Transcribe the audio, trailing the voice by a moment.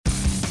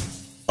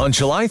On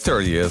July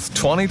 30th,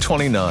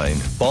 2029,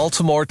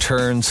 Baltimore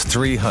turns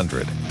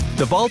 300.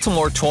 The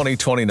Baltimore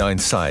 2029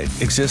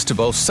 site exists to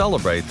both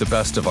celebrate the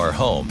best of our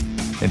home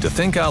and to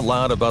think out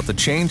loud about the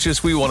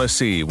changes we want to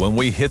see when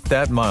we hit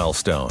that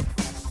milestone.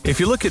 If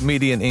you look at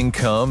median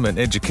income and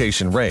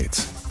education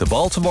rates, the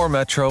Baltimore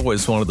Metro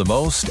is one of the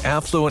most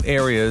affluent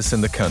areas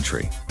in the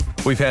country.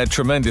 We've had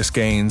tremendous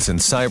gains in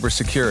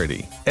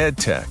cybersecurity,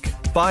 edtech,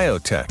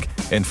 biotech,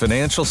 and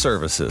financial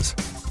services.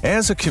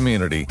 As a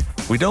community,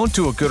 we don't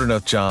do a good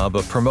enough job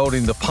of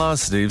promoting the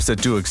positives that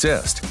do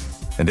exist,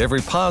 and every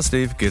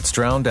positive gets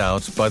drowned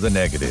out by the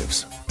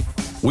negatives.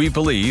 We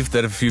believe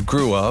that if you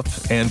grew up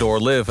and or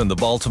live in the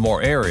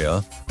Baltimore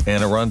area,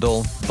 Anne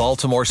Arundel,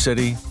 Baltimore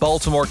City,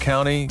 Baltimore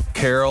County,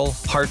 Carroll,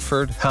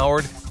 Hartford,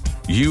 Howard,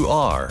 you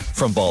are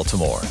from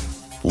Baltimore.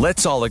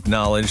 Let's all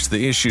acknowledge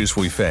the issues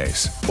we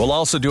face, while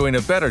also doing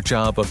a better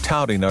job of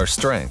touting our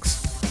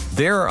strengths.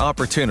 There are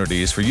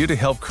opportunities for you to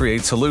help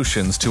create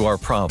solutions to our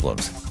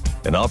problems,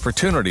 and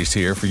opportunities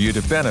here for you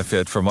to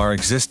benefit from our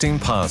existing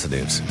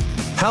positives.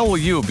 How will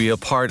you be a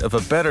part of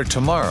a better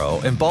tomorrow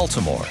in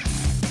Baltimore?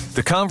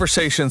 The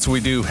conversations we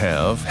do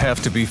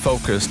have to be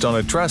focused on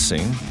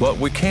addressing what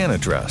we can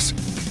address,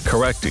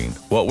 correcting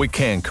what we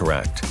can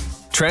correct.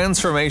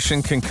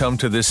 Transformation can come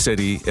to this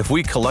city if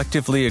we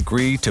collectively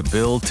agree to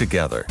build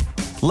together.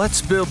 Let's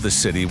build the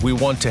city we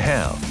want to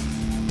have.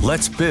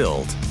 Let's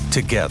build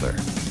together.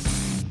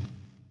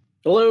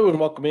 Hello and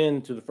welcome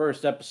in to the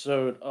first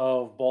episode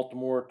of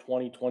Baltimore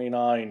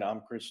 2029.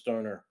 I'm Chris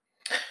Stoner.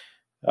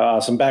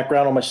 Some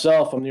background on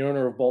myself. I'm the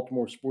owner of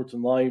Baltimore Sports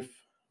and Life,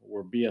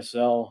 or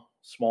BSL,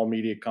 small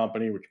media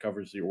company which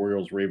covers the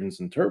Orioles,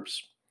 Ravens, and Terps.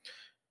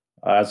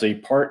 As a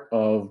part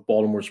of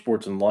Baltimore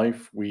Sports and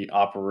Life, we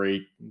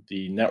operate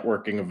the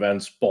networking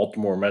events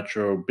Baltimore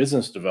Metro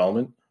Business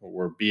Development,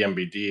 or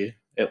BMBD,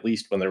 at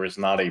least when there is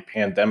not a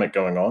pandemic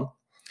going on.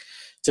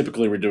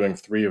 Typically, we're doing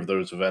 3 of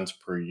those events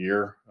per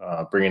year,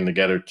 bringing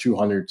together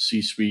 200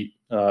 C-suite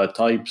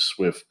types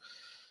with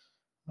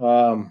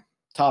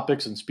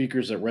topics and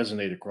speakers that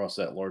resonate across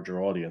that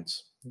larger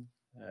audience.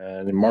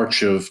 And in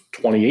March of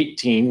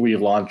 2018, we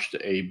launched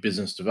a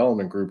business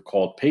development group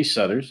called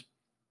Pacesetters.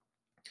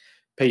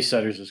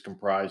 Pacesetters is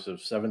comprised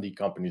of 70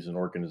 companies and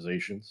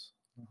organizations.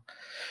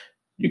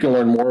 You can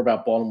learn more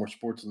about Baltimore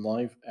Sports and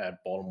Life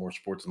at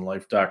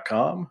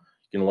baltimoresportsandlife.com.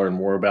 You can learn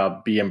more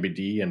about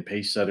BMBD and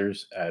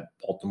Pacesetters at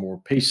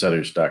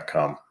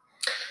baltimorepacesetters.com.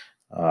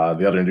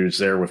 The other news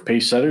there with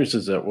Pacesetters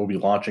is that we'll be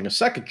launching a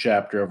second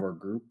chapter of our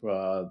group,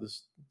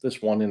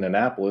 this one in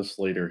Annapolis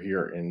later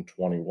here in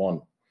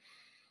 21.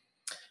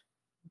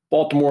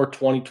 Baltimore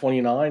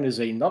 2029 is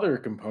another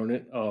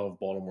component of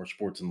Baltimore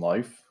Sports and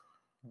Life.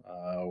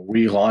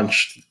 We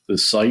launched the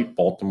site,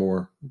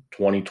 Baltimore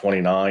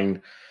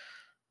 2029,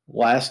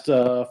 last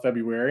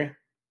February,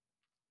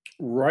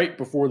 right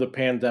before the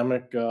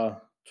pandemic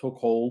took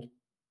hold.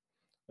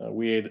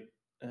 We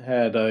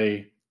had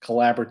a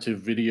collaborative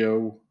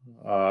video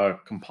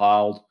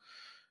compiled.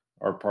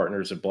 Our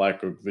partners at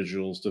Black Oak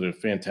Visuals did a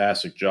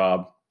fantastic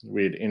job.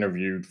 We had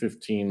interviewed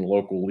 15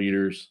 local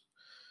leaders,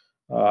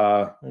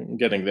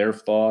 getting their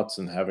thoughts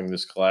and having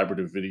this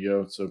collaborative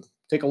video. So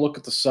take a look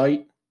at the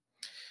site.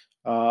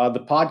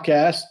 The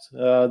podcast,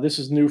 this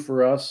is new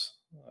for us.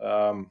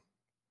 I'm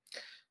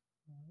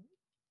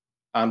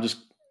just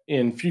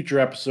in future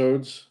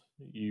episodes,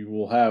 you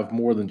will have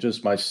more than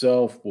just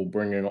myself. We'll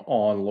bring in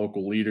on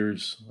local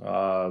leaders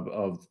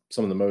of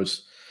some of the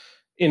most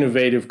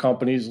innovative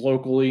companies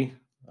locally.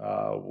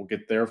 We'll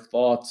get their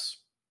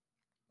thoughts.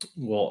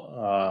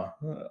 We'll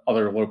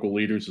other local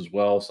leaders as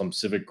well, some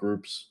civic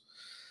groups.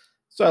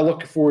 So I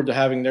look forward to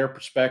having their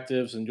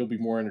perspectives, and you'll be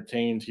more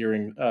entertained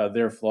hearing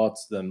their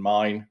thoughts than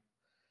mine.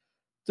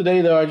 Today,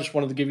 though, I just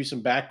wanted to give you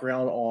some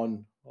background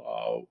on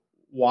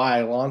why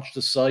I launched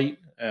the site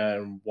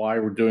and why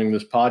we're doing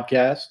this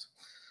podcast.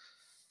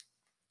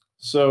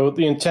 So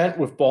the intent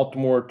with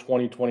Baltimore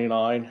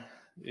 2029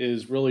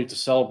 is really to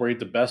celebrate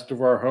the best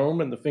of our home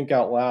and to think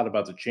out loud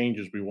about the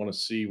changes we want to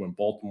see when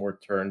Baltimore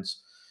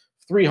turns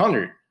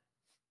 300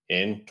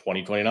 in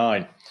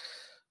 2029.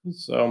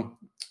 So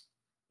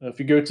if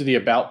you go to the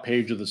About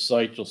page of the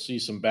site, you'll see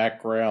some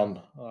background,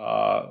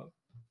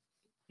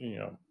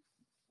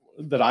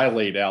 that I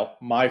laid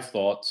out, my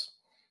thoughts.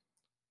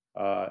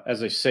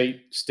 As I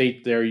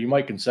state there, you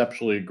might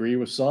conceptually agree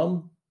with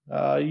some.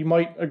 You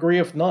might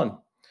agree with none.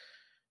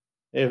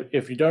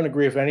 If you don't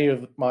agree with any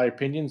of my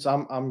opinions,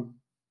 I'm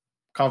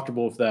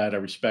comfortable with that. I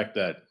respect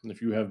that. And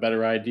if you have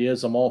better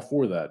ideas, I'm all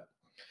for that.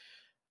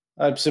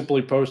 I'm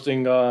simply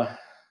posting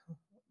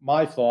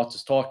my thoughts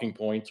as talking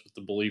points with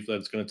the belief that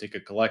it's going to take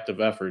a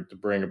collective effort to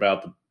bring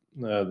about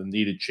the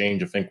needed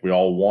change I think we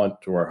all want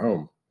to our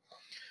home.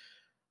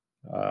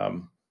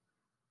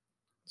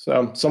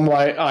 So some of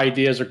my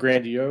ideas are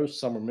grandiose,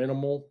 some are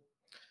minimal.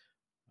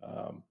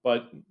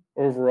 But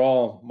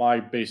overall, my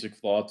basic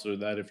thoughts are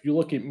that if you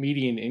look at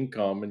median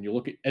income and you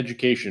look at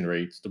education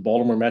rates, the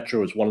Baltimore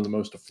Metro is one of the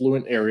most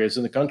affluent areas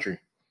in the country.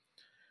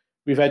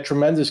 We've had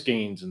tremendous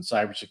gains in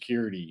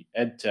cybersecurity,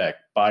 edtech,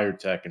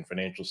 biotech, and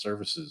financial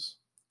services.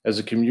 As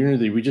a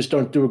community, we just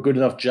don't do a good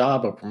enough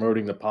job of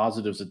promoting the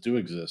positives that do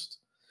exist.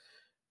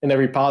 And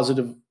every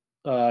positive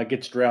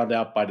gets drowned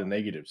out by the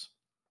negatives.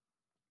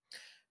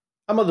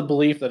 I'm of the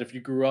belief that if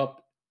you grew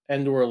up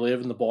and or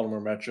live in the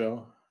Baltimore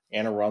Metro,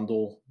 Anne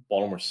Arundel,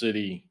 Baltimore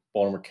City,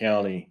 Baltimore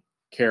County,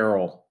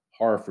 Carroll,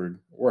 Hartford,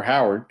 or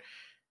Howard,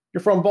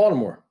 you're from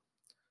Baltimore.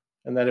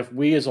 And that if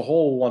we as a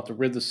whole want to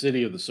rid the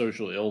city of the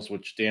social ills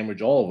which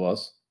damage all of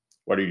us,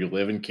 whether you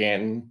live in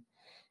Canton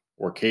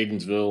or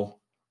Catonsville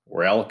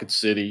or Ellicott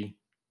City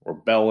or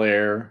Bel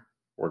Air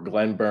or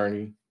Glen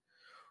Burnie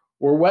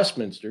or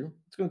Westminster,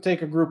 it's going to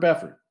take a group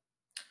effort.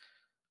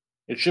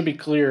 It should be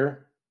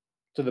clear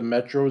to the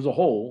Metro as a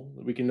whole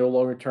that we can no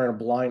longer turn a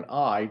blind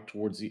eye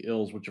towards the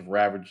ills which have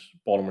ravaged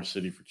Baltimore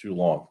City for too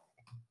long.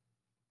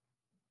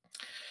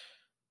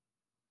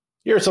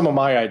 Here are some of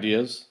my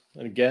ideas.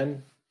 And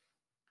again,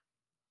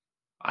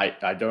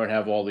 I don't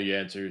have all the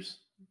answers.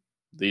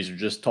 These are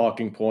just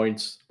talking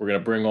points. We're going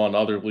to bring on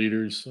other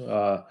leaders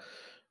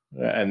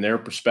and their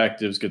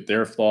perspectives, get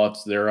their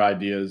thoughts, their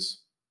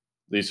ideas.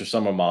 These are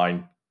some of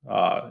mine.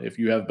 If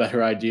you have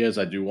better ideas,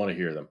 I do want to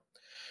hear them.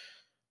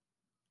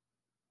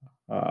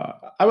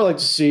 I would like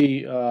to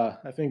see,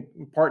 I think,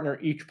 partner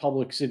each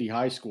public city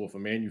high school with a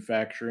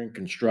manufacturing,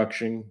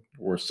 construction,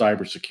 or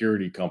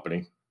cybersecurity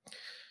company.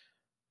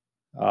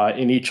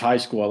 In each high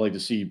school, I'd like to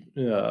see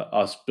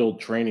us build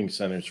training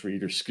centers for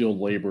either skilled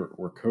labor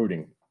or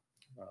coding.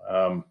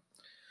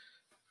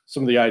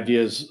 Some of the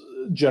ideas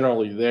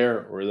generally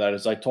there, or that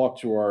as I talk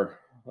to our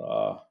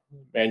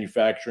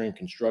manufacturing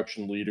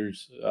construction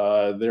leaders,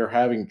 they're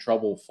having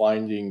trouble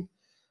finding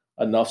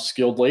enough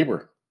skilled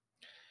labor.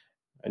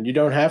 And you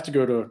don't have to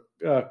go to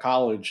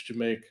college to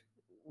make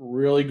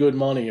really good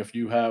money if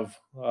you have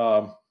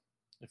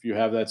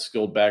that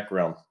skilled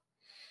background.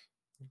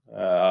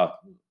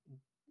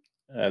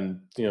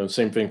 And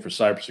same thing for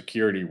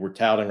cybersecurity. We're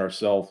touting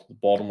ourselves, the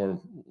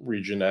Baltimore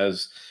region,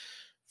 as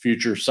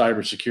future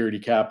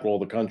cybersecurity capital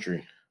of the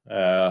country.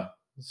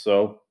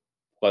 So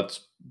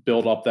let's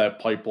build up that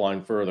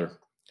pipeline further.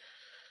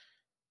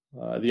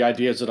 The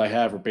ideas that I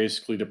have are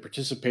basically the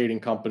participating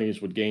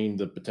companies would gain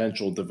the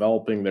potential of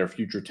developing their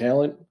future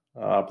talent,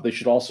 but they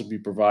should also be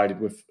provided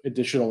with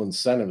additional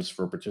incentives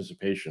for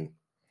participation.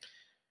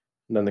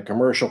 And then the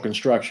commercial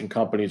construction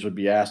companies would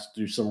be asked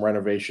to do some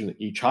renovation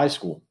at each high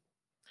school.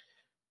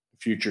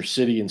 Future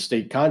city and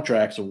state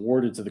contracts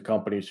awarded to the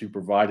companies who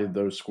provided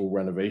those school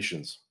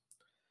renovations.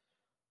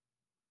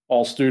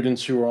 All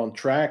students who are on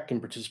track can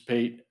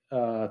participate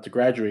to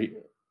graduate.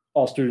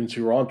 All students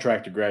who are on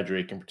track to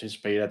graduate can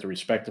participate at the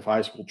respective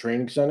high school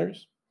training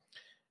centers.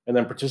 And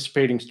then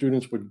participating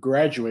students would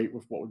graduate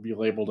with what would be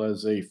labeled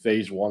as a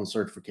phase 1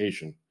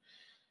 certification.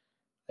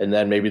 And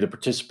then maybe the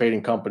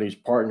participating companies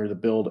partner to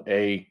build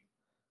a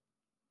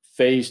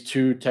phase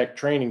 2 tech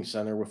training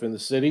center within the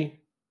city.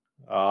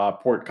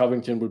 Port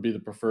Covington would be the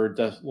preferred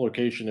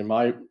location, in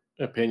my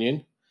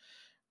opinion.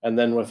 And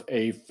then with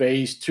a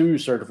phase 2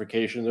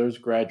 certification, those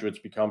graduates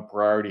become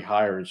priority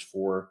hires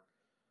for,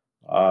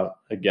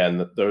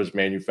 again, those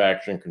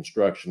manufacturing,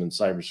 construction, and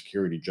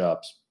cybersecurity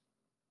jobs.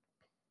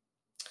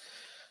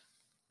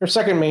 Our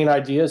second main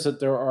idea is that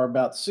there are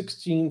about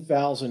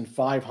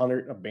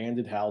 16,500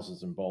 abandoned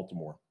houses in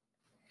Baltimore.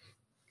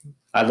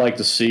 I'd like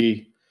to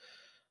see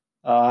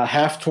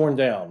half torn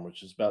down,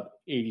 which is about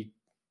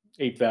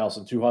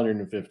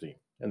 8,250,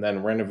 and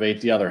then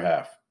renovate the other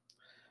half.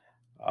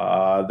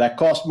 That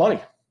costs money.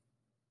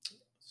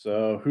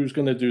 So who's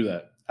going to do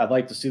that? I'd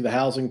like to see the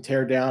housing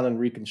tear down and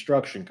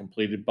reconstruction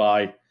completed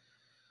by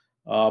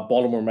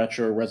Baltimore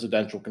Metro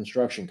residential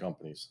construction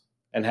companies,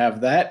 and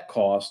have that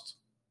cost,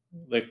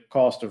 the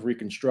cost of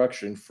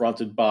reconstruction,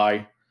 fronted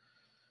by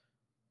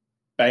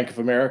Bank of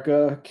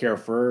America,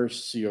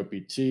 CareFirst,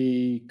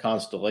 COPT,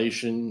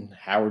 Constellation,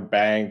 Howard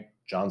Bank,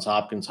 Johns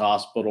Hopkins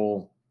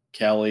Hospital,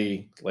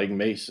 Kelly, Legg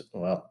Mason.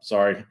 Well,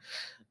 sorry,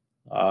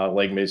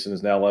 Legg Mason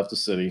has now left the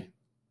city,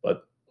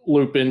 but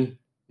Lupin,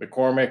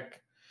 McCormick,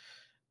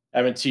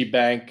 M&T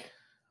Bank,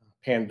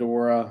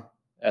 Pandora,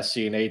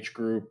 SC&H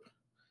Group,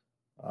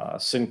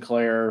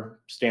 Sinclair,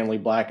 Stanley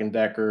Black &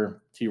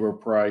 Decker, T. Rowe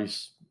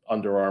Price,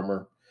 Under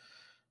Armour,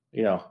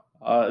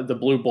 the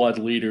blue blood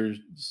leaders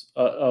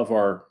of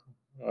our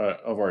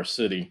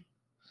city,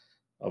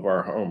 of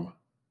our home.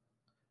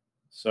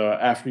 So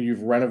after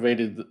you've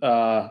renovated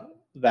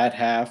that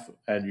half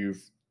and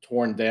you've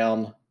torn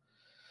down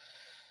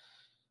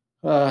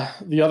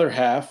the other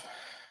half,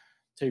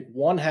 take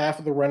one half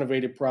of the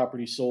renovated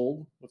property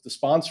sold, with the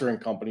sponsoring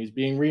companies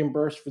being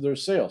reimbursed for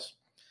those sales.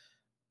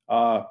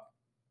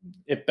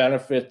 It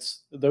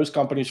benefits those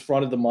companies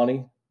fronted the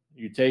money.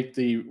 You take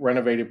the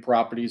renovated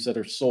properties that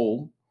are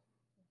sold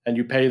and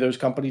you pay those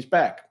companies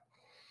back.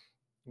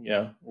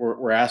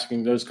 We're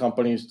asking those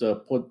companies to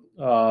put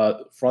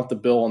front the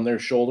bill on their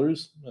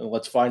shoulders, and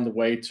let's find a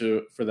way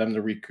for them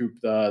to recoup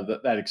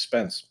that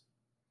expense.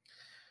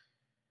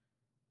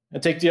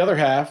 And take the other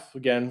half,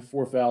 again,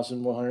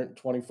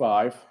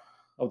 4,125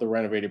 of the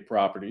renovated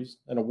properties,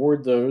 and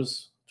award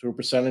those to a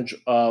percentage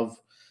of,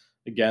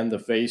 again, the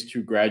phase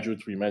 2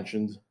 graduates we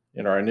mentioned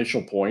in our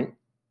initial point,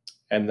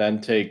 and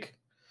then take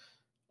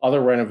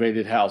other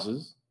renovated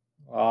houses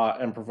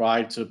and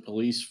provide to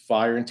police,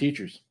 fire, and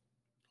teachers.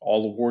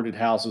 All awarded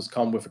houses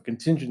come with a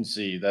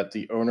contingency that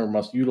the owner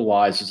must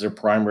utilize as their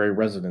primary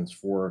residence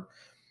for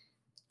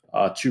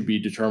to be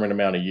determined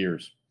amount of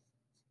years.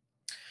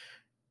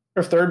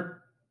 Our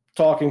third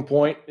talking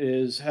point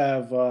is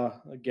have,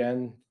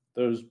 again,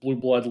 those blue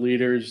blood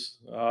leaders,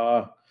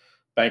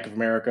 Bank of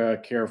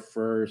America, Care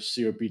First,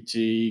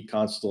 COPT,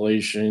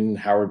 Constellation,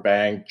 Howard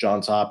Bank,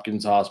 Johns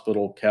Hopkins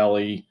Hospital,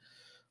 Kelly,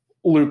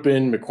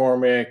 Lupin,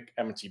 McCormick,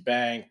 M&T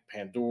Bank,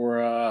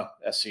 Pandora,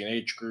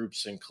 SC&H Group,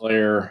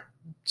 Sinclair,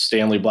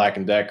 Stanley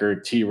Black & Decker,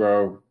 T.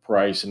 Rowe,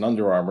 Price, and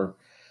Under Armour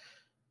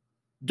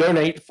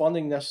donate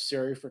funding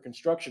necessary for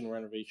construction and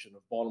renovation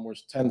of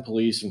Baltimore's 10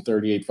 police and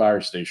 38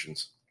 fire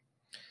stations.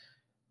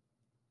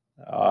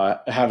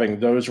 Having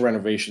those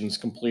renovations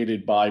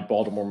completed by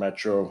Baltimore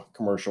Metro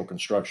commercial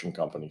construction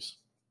companies.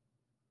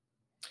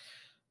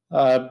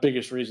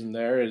 Biggest reason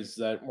there is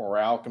that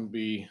morale can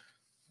be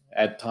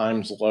at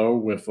times low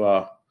with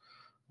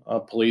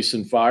police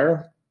and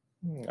fire,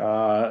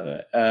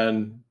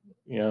 and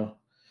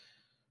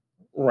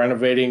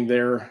renovating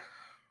their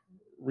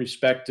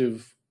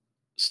respective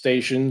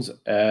stations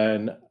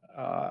and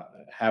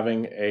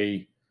having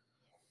a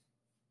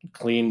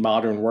clean,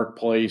 modern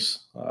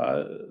workplace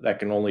that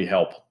can only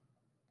help.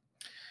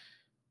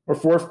 Our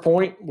fourth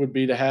point would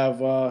be to have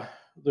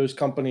those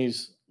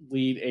companies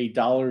lead a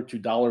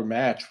dollar-to-dollar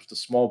match with the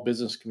small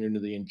business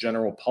community and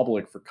general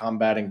public for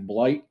combating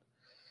blight,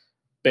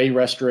 bay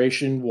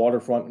restoration,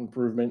 waterfront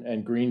improvement,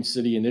 and green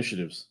city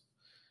initiatives.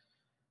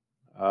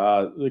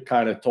 The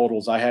kind of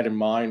totals I had in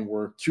mind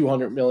were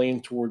 $200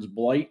 million towards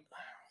blight,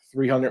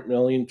 $300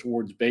 million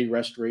towards bay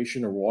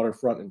restoration or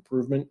waterfront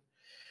improvement,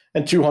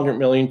 and $200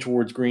 million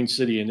towards green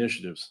city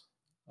initiatives,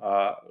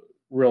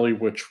 really,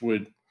 which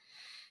would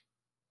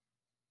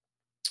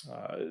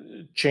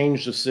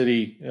change the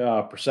city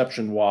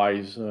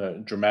perception-wise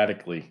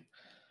dramatically.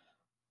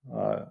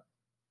 Our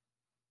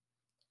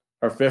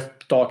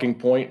fifth talking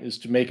point is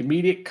to make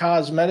immediate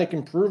cosmetic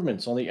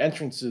improvements on the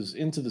entrances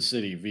into the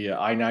city via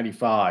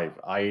I-95,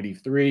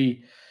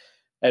 I-83,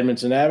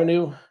 Edmondson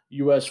Avenue,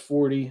 US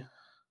 40,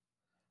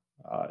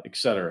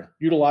 etc.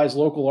 Utilize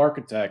local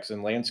architects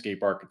and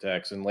landscape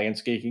architects and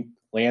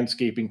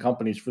landscaping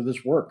companies for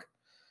this work.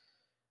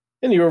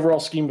 In the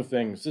overall scheme of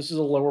things, this is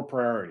a lower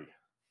priority.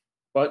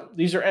 But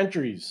these are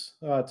entries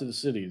to the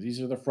city. These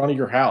are the front of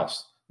your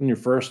house and your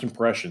first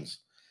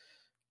impressions.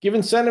 Give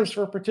incentives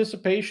for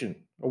participation.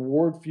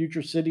 Award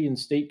future city and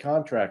state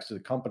contracts to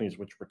the companies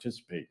which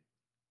participate.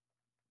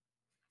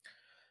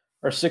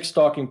 Our sixth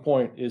talking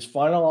point is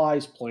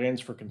finalize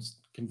plans for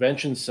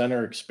convention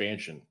center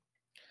expansion.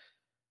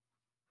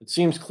 It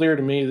seems clear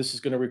to me this is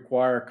going to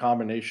require a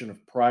combination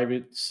of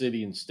private,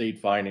 city, and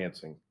state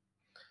financing.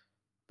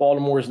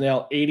 Baltimore is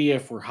now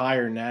 80th or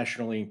higher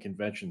nationally in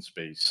convention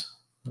space,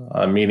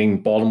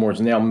 meaning Baltimore is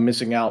now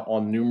missing out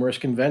on numerous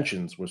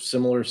conventions with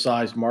similar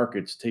sized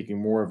markets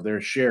taking more of their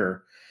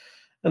share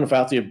and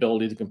without the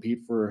ability to compete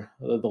for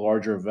the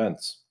larger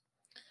events.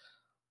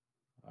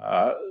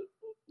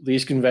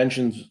 These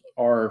conventions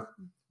are,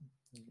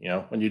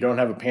 when you don't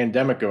have a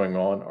pandemic going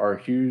on, are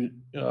huge.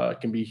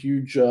 Can be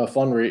huge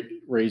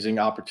fundraising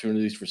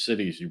opportunities for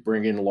cities. You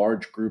bring in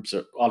large groups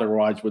that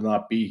otherwise would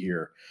not be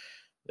here.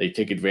 They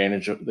take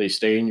advantage of. They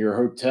stay in your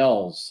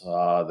hotels.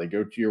 They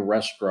go to your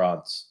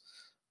restaurants.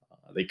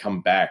 They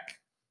come back.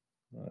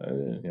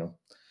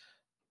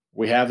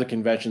 We have the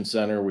convention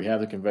center. We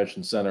have the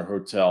convention center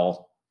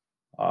hotel.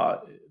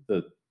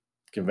 The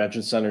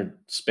convention center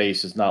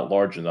space is not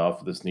large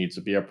enough. This needs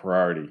to be a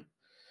priority.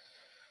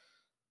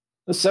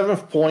 The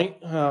seventh point,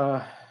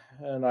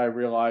 and I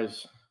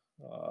realize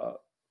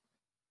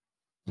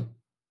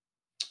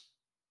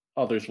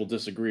others will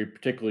disagree,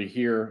 particularly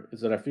here,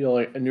 is that I feel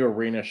like a new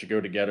arena should go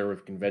together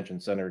with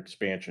convention center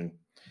expansion.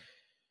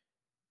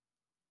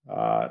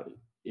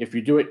 If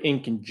you do it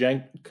in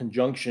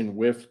conjunction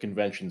with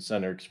convention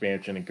center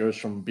expansion, it goes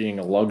from being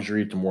a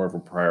luxury to more of a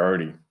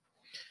priority.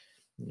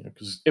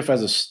 Because if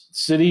as a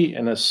city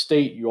and a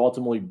state you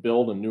ultimately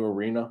build a new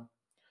arena,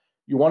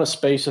 you want a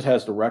space that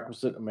has the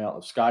requisite amount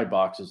of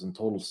skyboxes and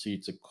total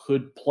seats that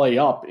could play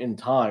up in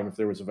time if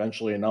there was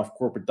eventually enough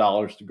corporate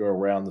dollars to go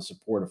around the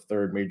support of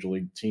third major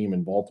league team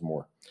in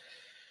Baltimore.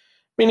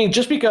 Meaning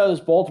just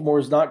because Baltimore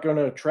is not going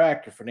to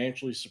attract or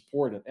financially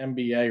support an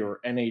NBA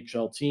or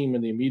NHL team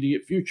in the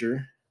immediate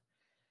future,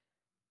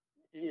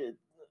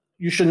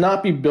 you should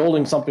not be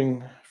building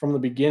something from the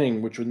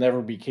beginning which would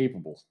never be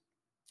capable.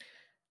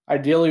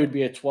 Ideally, it would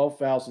be a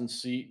 12,000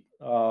 seat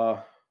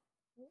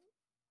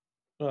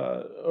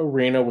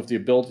arena with the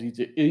ability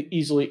to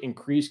easily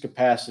increase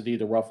capacity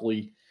to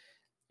roughly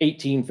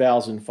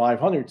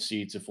 18,500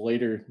 seats if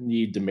later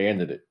need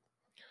demanded it.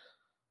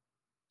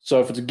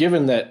 So if it's a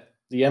given that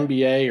the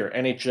NBA or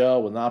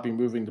NHL will not be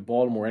moving to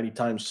Baltimore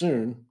anytime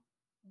soon,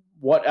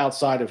 what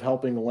outside of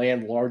helping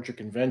land larger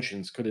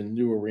conventions could a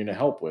new arena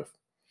help with?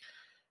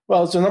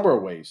 Well, it's a number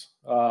of ways.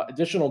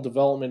 Additional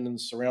development in the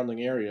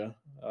surrounding area,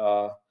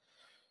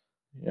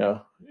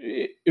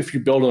 if you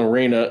build an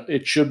arena,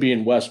 it should be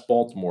in West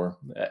Baltimore.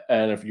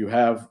 And if you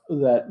have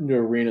that new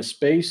arena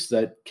space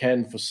that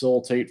can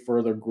facilitate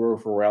further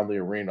growth around the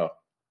arena,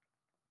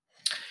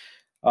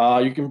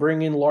 you can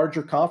bring in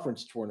larger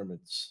conference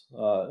tournaments,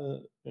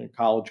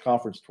 college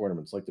conference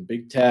tournaments like the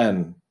Big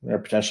Ten, or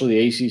potentially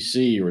the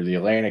ACC or the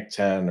Atlantic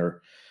 10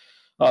 or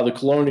the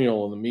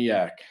Colonial and the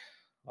MEAC.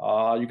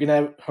 You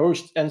can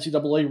host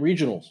NCAA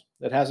regionals.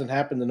 That hasn't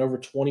happened in over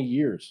 20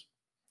 years.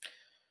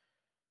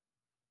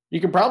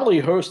 You can probably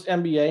host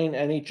NBA and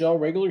NHL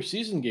regular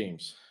season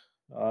games.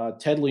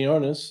 Ted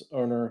Leonsis,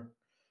 owner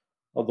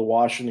of the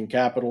Washington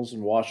Capitals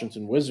and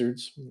Washington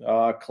Wizards,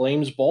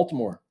 claims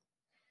Baltimore.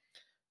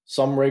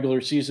 Some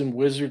regular season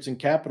Wizards and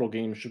Capital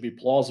games should be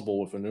plausible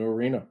with a new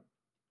arena.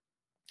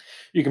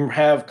 You can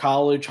have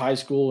college, high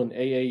school, and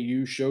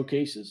AAU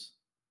showcases.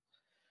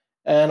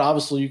 And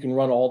obviously, you can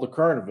run all the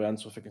current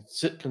events with a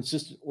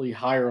consistently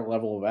higher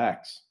level of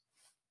acts.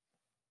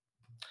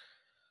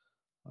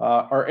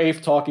 Our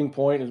eighth talking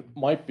point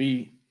might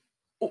be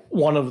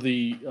one of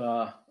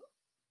the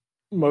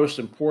most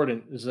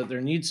important, is that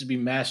there needs to be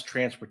mass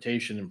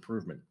transportation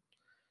improvement.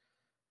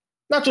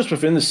 Not just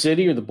within the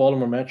city or the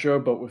Baltimore Metro,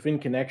 but within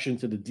connection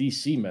to the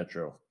DC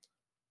Metro.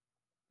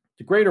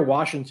 The Greater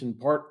Washington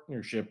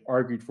Partnership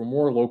argued for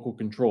more local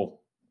control.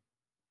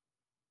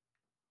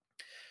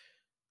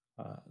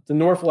 The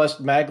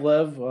Northwest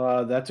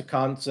Maglev, that's a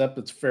concept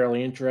that's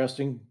fairly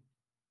interesting.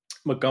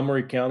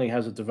 Montgomery County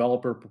has a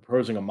developer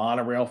proposing a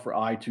monorail for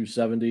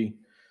I-270.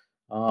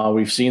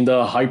 We've seen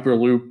the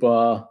Hyperloop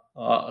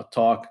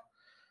talk.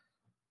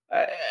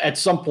 At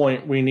some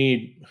point, we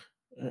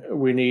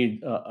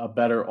need a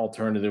better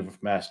alternative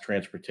of mass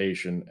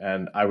transportation,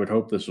 and I would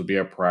hope this would be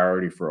a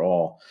priority for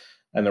all.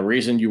 And the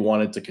reason you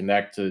wanted to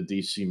connect to the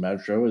DC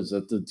Metro is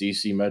that the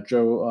DC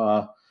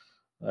Metro,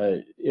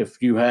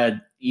 if you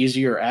had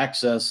easier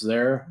access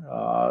there,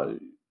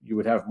 you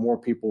would have more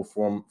people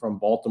from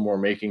Baltimore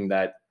making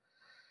that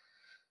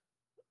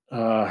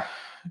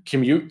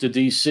commute to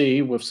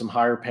DC with some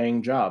higher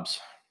paying jobs.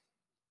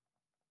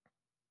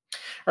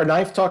 Our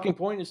ninth talking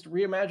point is to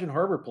reimagine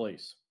Harbor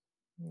Place.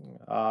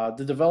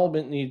 The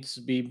development needs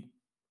to be,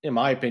 in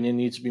my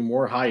opinion,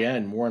 more high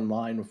end, more in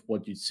line with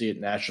what you'd see at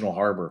National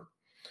Harbor.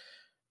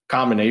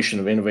 Combination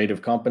of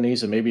innovative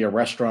companies and maybe a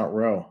restaurant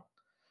row.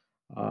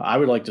 I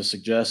would like to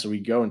suggest that we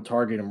go and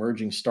target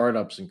emerging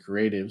startups and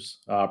creatives,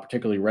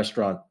 particularly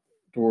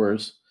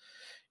restaurateurs,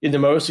 in the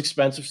most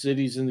expensive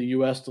cities in the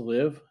U.S. to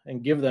live,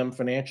 and give them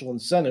financial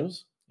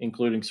incentives,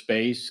 including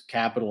space,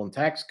 capital, and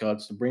tax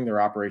cuts to bring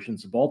their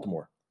operations to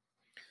Baltimore.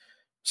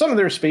 Some of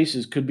their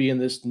spaces could be in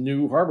this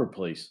new Harbor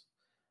Place.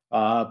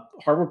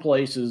 Harbor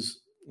Place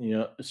is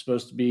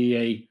supposed to be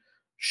a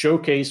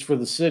showcase for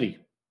the city.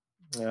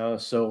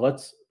 So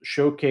let's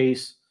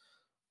showcase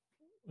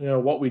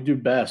what we do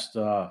best,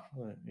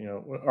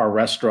 our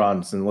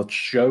restaurants, and let's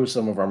show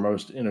some of our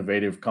most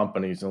innovative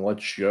companies, and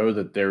let's show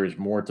that there is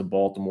more to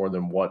Baltimore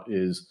than what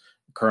is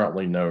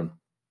currently known.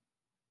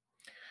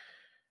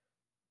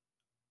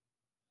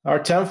 Our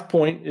 10th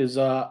point is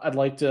I'd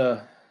like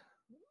to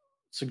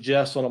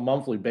suggest on a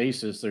monthly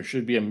basis there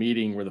should be a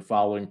meeting where the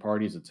following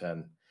parties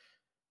attend.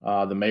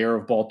 The mayor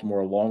of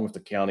Baltimore, along with the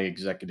county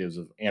executives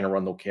of Anne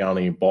Arundel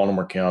County,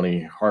 Baltimore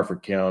County,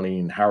 Harford County,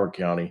 and Howard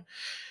County,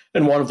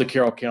 and one of the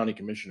Carroll County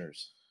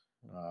commissioners.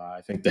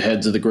 I think the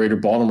heads of the Greater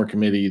Baltimore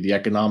Committee, the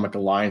Economic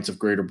Alliance of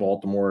Greater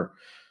Baltimore,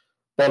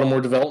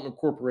 Baltimore Development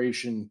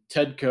Corporation,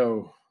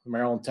 TEDCO, the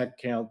Maryland Tech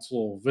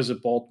Council,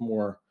 Visit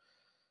Baltimore,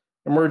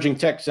 Emerging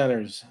Tech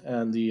Centers,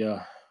 and the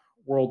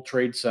World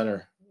Trade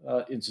Center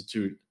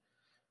Institute.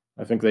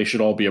 I think they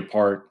should all be a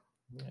part.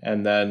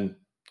 And then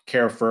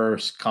Care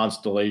First,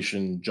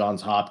 Constellation,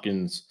 Johns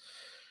Hopkins,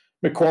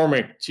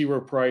 McCormick, T.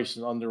 Rowe Price,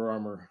 and Under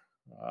Armour.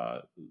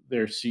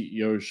 Their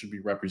CEOs should be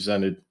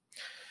represented.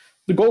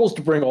 The goal is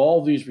to bring all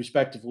of these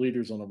respective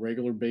leaders on a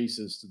regular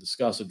basis to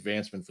discuss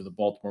advancement for the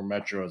Baltimore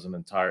Metro as an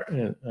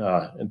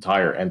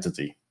entire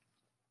entity.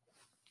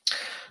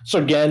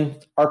 So again,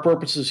 our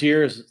purposes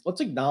here is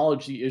let's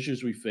acknowledge the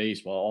issues we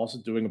face while also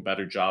doing a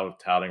better job of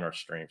touting our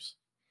strengths.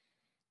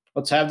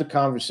 Let's have the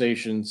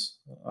conversations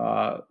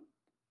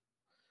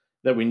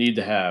that we need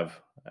to have.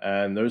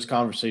 And those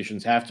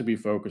conversations have to be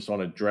focused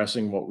on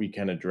addressing what we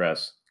can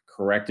address,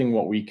 correcting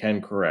what we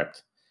can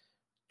correct.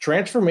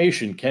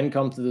 Transformation can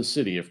come to the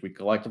city if we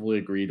collectively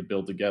agree to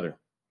build together.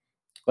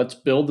 Let's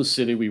build the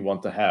city we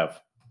want to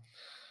have.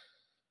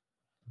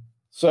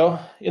 So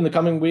in the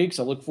coming weeks,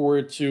 I look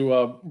forward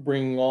to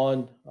bringing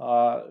on,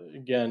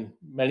 again,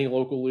 many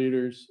local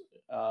leaders,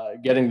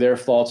 getting their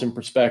thoughts and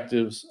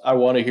perspectives. I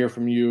want to hear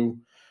from you.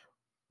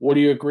 What do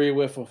you agree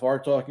with our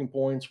talking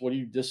points? What do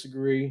you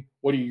disagree?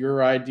 What are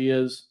your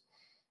ideas?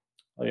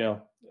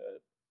 I'm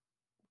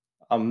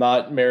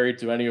not married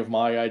to any of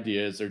my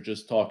ideas. They're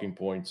just talking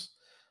points.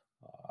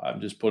 I'm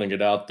just putting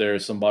it out there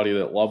as somebody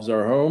that loves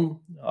our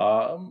home.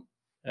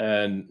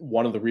 And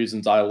one of the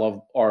reasons I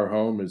love our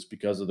home is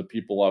because of the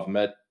people I've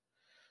met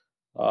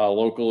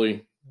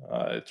locally.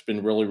 It's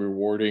been really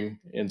rewarding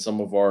in some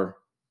of our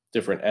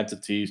different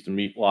entities to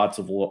meet lots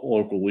of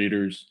local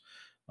leaders,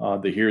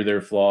 to hear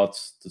their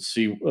thoughts, to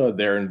see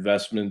their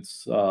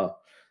investments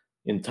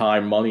in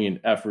time, money, and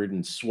effort,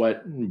 and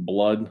sweat and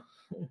blood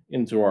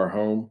into our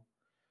home.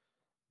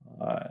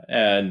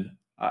 And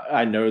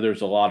I know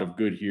there's a lot of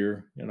good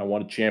here, and I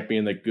want to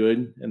champion the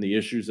good and the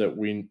issues that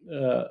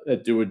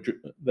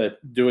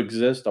do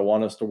exist. I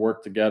want us to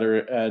work together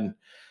and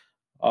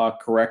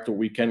correct what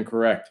we can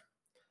correct.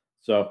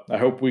 So I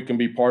hope we can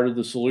be part of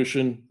the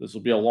solution. This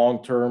will be a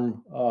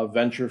long-term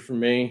venture for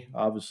me,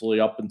 obviously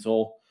up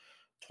until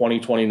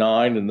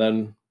 2029, and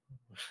then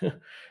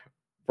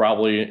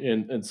probably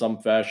in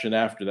some fashion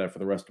after that for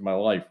the rest of my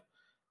life.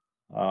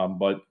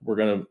 But we're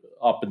going to,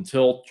 up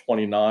until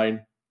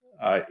 29,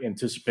 I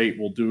anticipate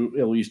we'll do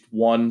at least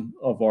one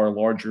of our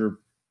larger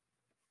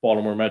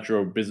Baltimore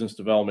Metro business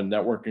development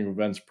networking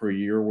events per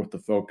year with the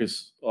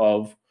focus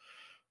of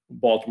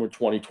Baltimore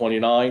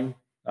 2029.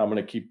 I'm going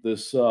to keep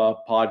this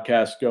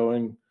podcast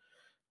going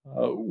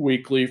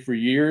weekly for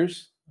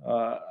years.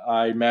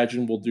 I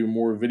imagine we'll do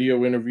more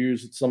video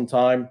interviews at some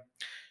time.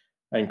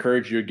 I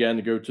encourage you again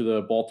to go to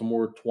the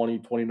Baltimore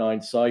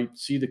 2029 site,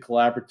 see the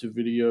collaborative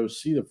videos,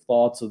 see the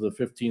thoughts of the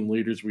 15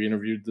 leaders we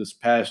interviewed this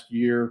past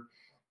year.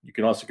 You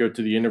can also go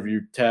to the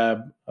interview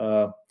tab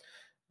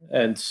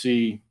and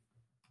see,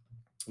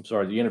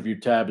 the interview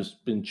tab has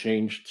been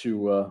changed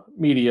to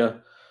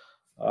media.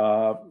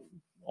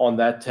 On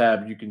that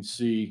tab, you can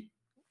see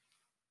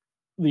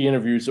the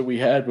interviews that we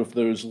had with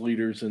those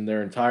leaders in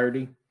their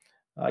entirety.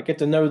 Get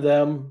to know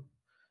them,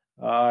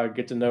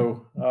 get to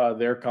know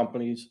their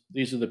companies.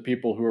 These are the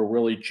people who are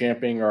really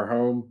championing our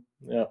home.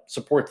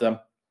 Support them.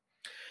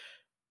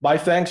 My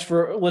thanks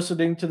for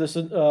listening to this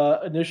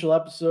initial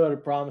episode. I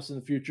promise in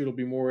the future it'll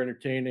be more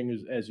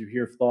entertaining as you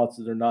hear thoughts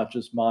that are not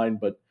just mine.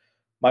 But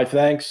my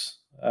thanks,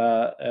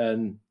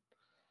 and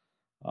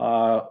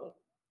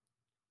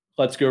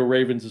let's go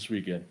Ravens this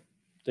weekend.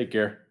 Take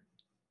care.